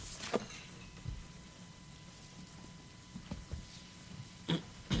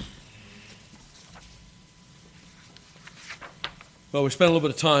Well, we spent a little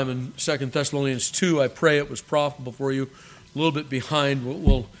bit of time in 2 Thessalonians 2. I pray it was profitable for you. A little bit behind.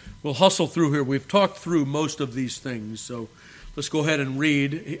 We'll hustle through here. We've talked through most of these things. So let's go ahead and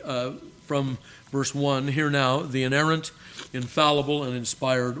read from verse 1. Hear now the inerrant, infallible, and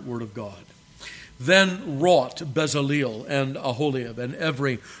inspired Word of God. Then wrought Bezaleel and Aholiab and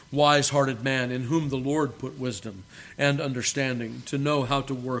every wise-hearted man in whom the Lord put wisdom and understanding to know how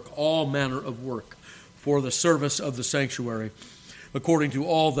to work all manner of work for the service of the sanctuary, according to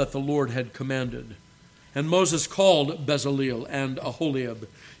all that the Lord had commanded. And Moses called Bezaleel and Aholiab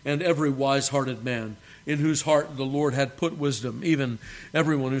and every wise-hearted man, in whose heart the Lord had put wisdom, even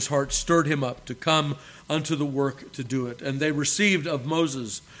everyone whose heart stirred him up to come unto the work to do it. And they received of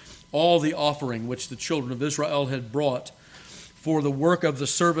Moses all the offering which the children of Israel had brought for the work of the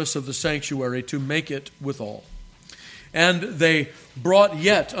service of the sanctuary, to make it withal. And they brought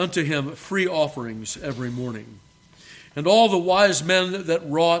yet unto him free offerings every morning. And all the wise men that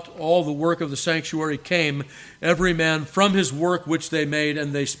wrought all the work of the sanctuary came, every man from his work which they made,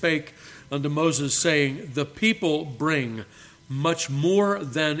 and they spake unto Moses, saying, The people bring much more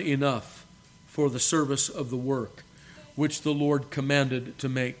than enough for the service of the work which the Lord commanded to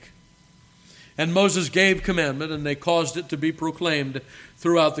make. And Moses gave commandment, and they caused it to be proclaimed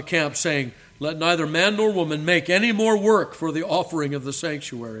throughout the camp, saying, Let neither man nor woman make any more work for the offering of the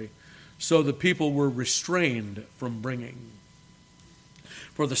sanctuary. So the people were restrained from bringing.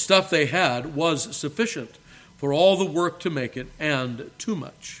 For the stuff they had was sufficient for all the work to make it, and too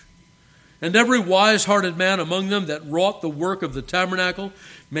much. And every wise-hearted man among them that wrought the work of the tabernacle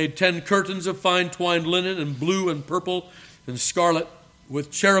made 10 curtains of fine twined linen, and blue and purple and scarlet,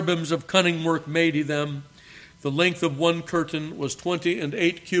 with cherubims of cunning work made he them. The length of one curtain was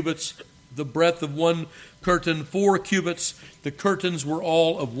 28 cubits, the breadth of one curtain 4 cubits. The curtains were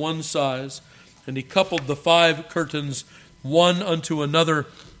all of one size. And he coupled the 5 curtains one unto another,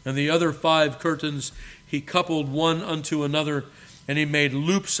 and the other 5 curtains he coupled one unto another. And he made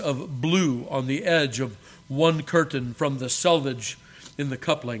loops of blue on the edge of one curtain from the selvage in the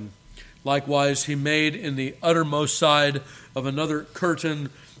coupling. Likewise he made in the uttermost side of another curtain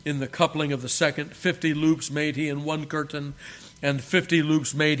in the coupling of the second. 50 loops made he in one curtain, and 50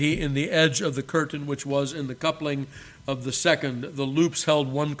 loops made he in the edge of the curtain which was in the coupling of the second. The loops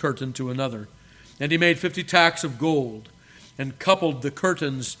held one curtain to another. And he made 50 tacks of gold, and coupled the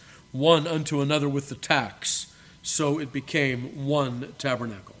curtains one unto another with the tacks. So it became one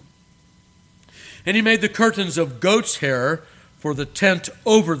tabernacle. And he made the curtains of goat's hair for the tent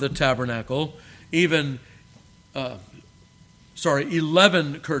over the tabernacle, 11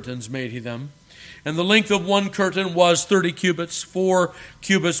 curtains made he them. And the length of one curtain was 30 cubits. 4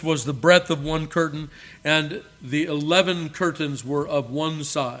 cubits was the breadth of one curtain, and the 11 curtains were of one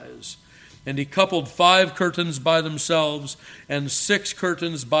size. And he coupled 5 curtains by themselves, and 6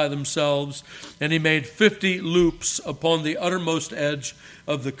 curtains by themselves. And he made 50 loops upon the uttermost edge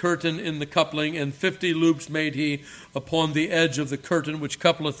of the curtain in the coupling, and 50 loops made he upon the edge of the curtain which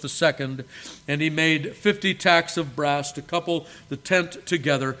coupleth the second. And he made 50 tacks of brass to couple the tent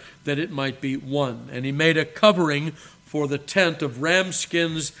together, that it might be one. And he made a covering for the tent of ram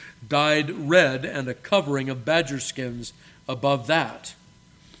skins dyed red, and a covering of badger skins above that.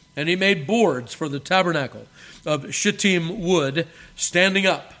 And he made boards for the tabernacle of shittim wood, standing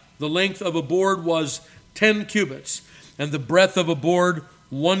up. The length of a board was 10 cubits, and the breadth of a board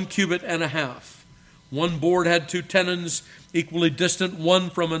 1 cubit and a half. One board had 2 tenons, equally distant one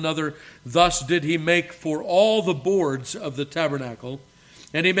from another. Thus did he make for all the boards of the tabernacle.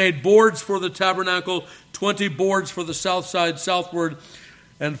 And he made boards for the tabernacle, 20 boards for the south side southward,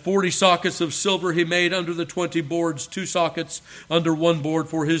 and 40 sockets of silver he made under the 20 boards, 2 sockets under one board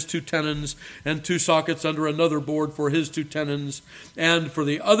for his 2 tenons, and 2 sockets under another board for his 2 tenons. And for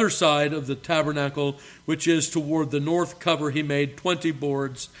the other side of the tabernacle, which is toward the north cover, he made 20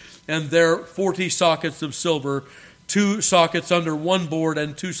 boards, and there 40 sockets of silver, 2 sockets under one board,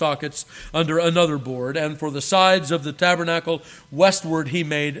 and 2 sockets under another board. And for the sides of the tabernacle westward he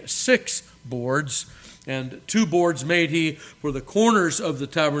made 6 boards, and 2 boards made he for the corners of the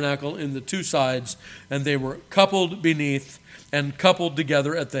tabernacle in the 2 sides, and they were coupled beneath and coupled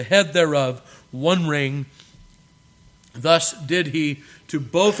together at the head thereof, one ring. Thus did he to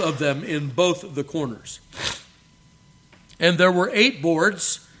both of them in both the corners. And there were 8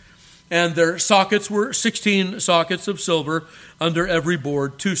 boards, and their sockets were 16 sockets of silver, under every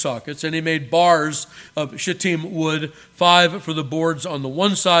board 2 sockets. And he made bars of shittim wood, 5 for the boards on the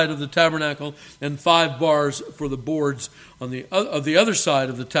one side of the tabernacle, and 5 bars for the boards on the other side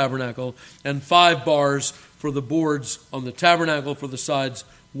of the tabernacle, and 5 bars for the boards on the tabernacle for the sides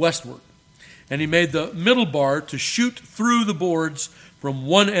westward. And he made the middle bar to shoot through the boards from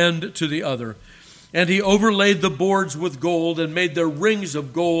one end to the other. And he overlaid the boards with gold and made their rings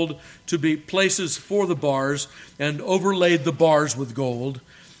of gold to be places for the bars, and overlaid the bars with gold.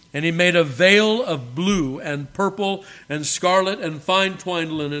 And he made a veil of blue and purple and scarlet and fine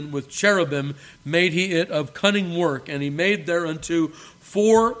twined linen. With cherubim made he it of cunning work. And he made thereunto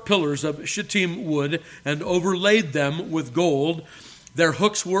 4 pillars of shittim wood, and overlaid them with gold. Their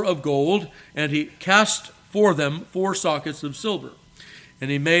hooks were of gold, and he cast for them 4 sockets of silver. And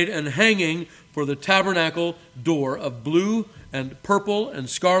he made an hanging for the tabernacle door of blue and purple and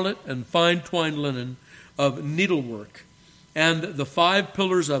scarlet and fine twined linen of needlework, and the 5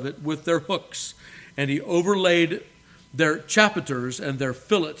 pillars of it with their hooks. And he overlaid their chapiters and their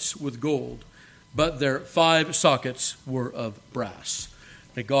fillets with gold, but their 5 sockets were of brass.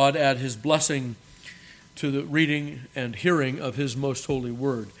 May God add his blessing to the reading and hearing of his most holy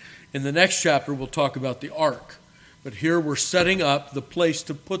word. In the next chapter, we'll talk about the ark. But here we're setting up the place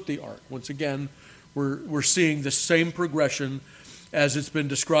to put the ark. Once again, we're seeing the same progression as it's been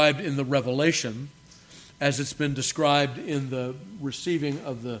described in the Revelation, as it's been described in the receiving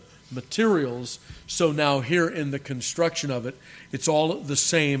of the materials. So now here in the construction of it, it's all the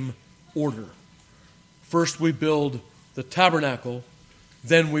same order. First we build the tabernacle,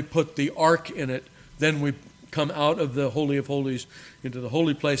 then we put the ark in it, then we come out of the Holy of Holies into the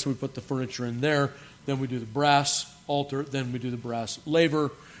holy place, and we put the furniture in there. Then we do the brass altar, then we do the brass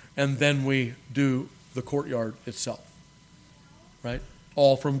laver, and then we do the courtyard itself. Right?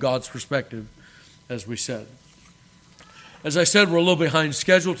 All from God's perspective, as we said. As I said, we're a little behind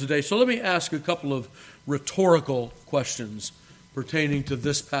schedule today, so let me ask a couple of rhetorical questions pertaining to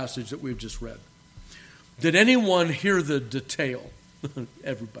this passage that we've just read. Did anyone hear the detail?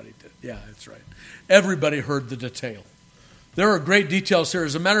 Everybody did. Yeah, that's right. Everybody heard the detail. There are great details here.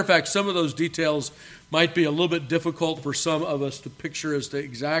 As a matter of fact, some of those details might be a little bit difficult for some of us to picture as to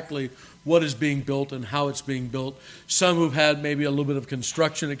exactly what is being built and how it's being built. Some who've had maybe a little bit of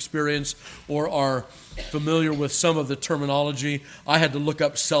construction experience or are familiar with some of the terminology. I had to look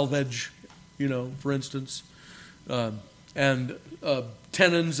up selvage, for instance, and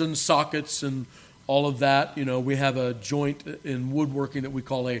tenons and sockets and all of that. We have a joint in woodworking that we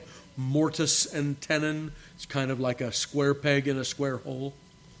call a mortise and tenon. It's kind of like a square peg in a square hole,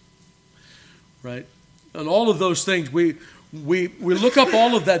 right? And all of those things, we look up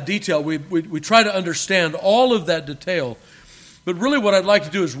all of that detail. We try to understand all of that detail. But really what I'd like to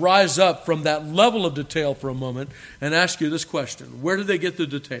do is rise up from that level of detail for a moment and ask you this question. Where did they get the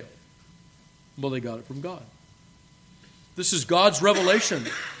detail? Well, they got it from God. This is God's revelation.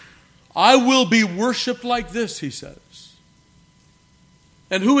 I will be worshipped like this, he says.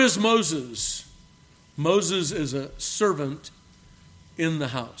 And who is Moses? Moses is a servant in the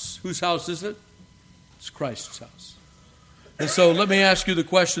house. Whose house is it? It's Christ's house. And so let me ask you the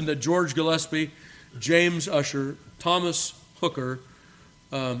question that George Gillespie, James Ussher, Thomas Hooker,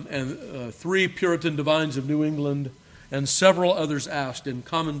 and 3 Puritan divines of New England, and several others asked in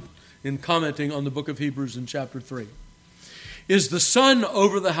commenting on the book of Hebrews in chapter 3. Is the son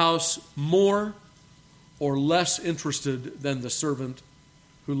over the house more or less interested than the servant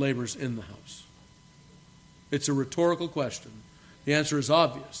who labors in the house? It's a rhetorical question. The answer is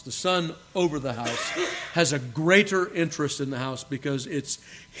obvious. The son over the house has a greater interest in the house because it's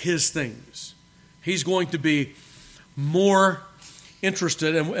his things. He's going to be more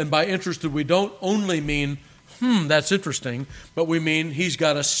interested, and by interested we don't only mean, that's interesting, but we mean he's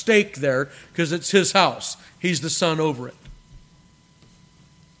got a stake there because it's his house. He's the son over it.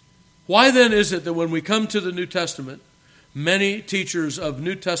 Why then is it that when we come to the New Testament, many teachers of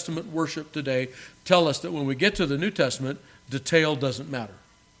New Testament worship today tell us that when we get to the New Testament, detail doesn't matter?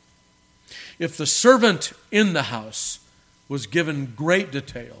 If the servant in the house was given great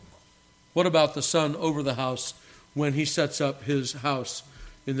detail, what about the son over the house when he sets up his house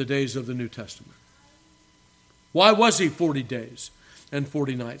in the days of the New Testament? Why was he 40 days and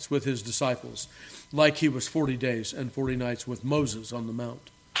 40 nights with his disciples like he was 40 days and 40 nights with Moses on the mount?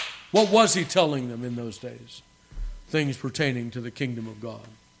 What was he telling them in those days? Things pertaining to the kingdom of God.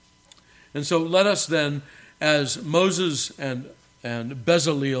 And so let us then, as Moses and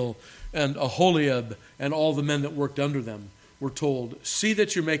Bezaleel and Aholiab and all the men that worked under them were told, see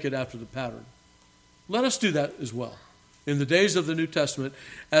that you make it after the pattern. Let us do that as well. In the days of the New Testament,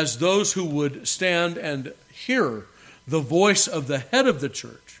 as those who would stand and hear the voice of the head of the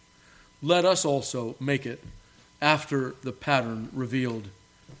church, let us also make it after the pattern revealed.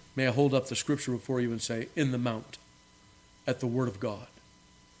 May I hold up the scripture before you and say, in the mount, at the word of God.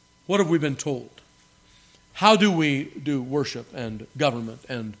 What have we been told? How do we do worship and government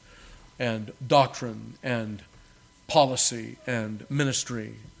and and doctrine and policy and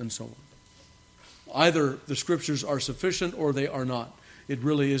ministry and so on. Either the Scriptures are sufficient or they are not. It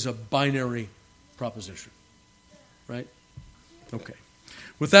really is a binary proposition. Right? Okay.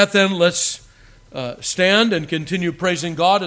 With that then, let's stand and continue praising God.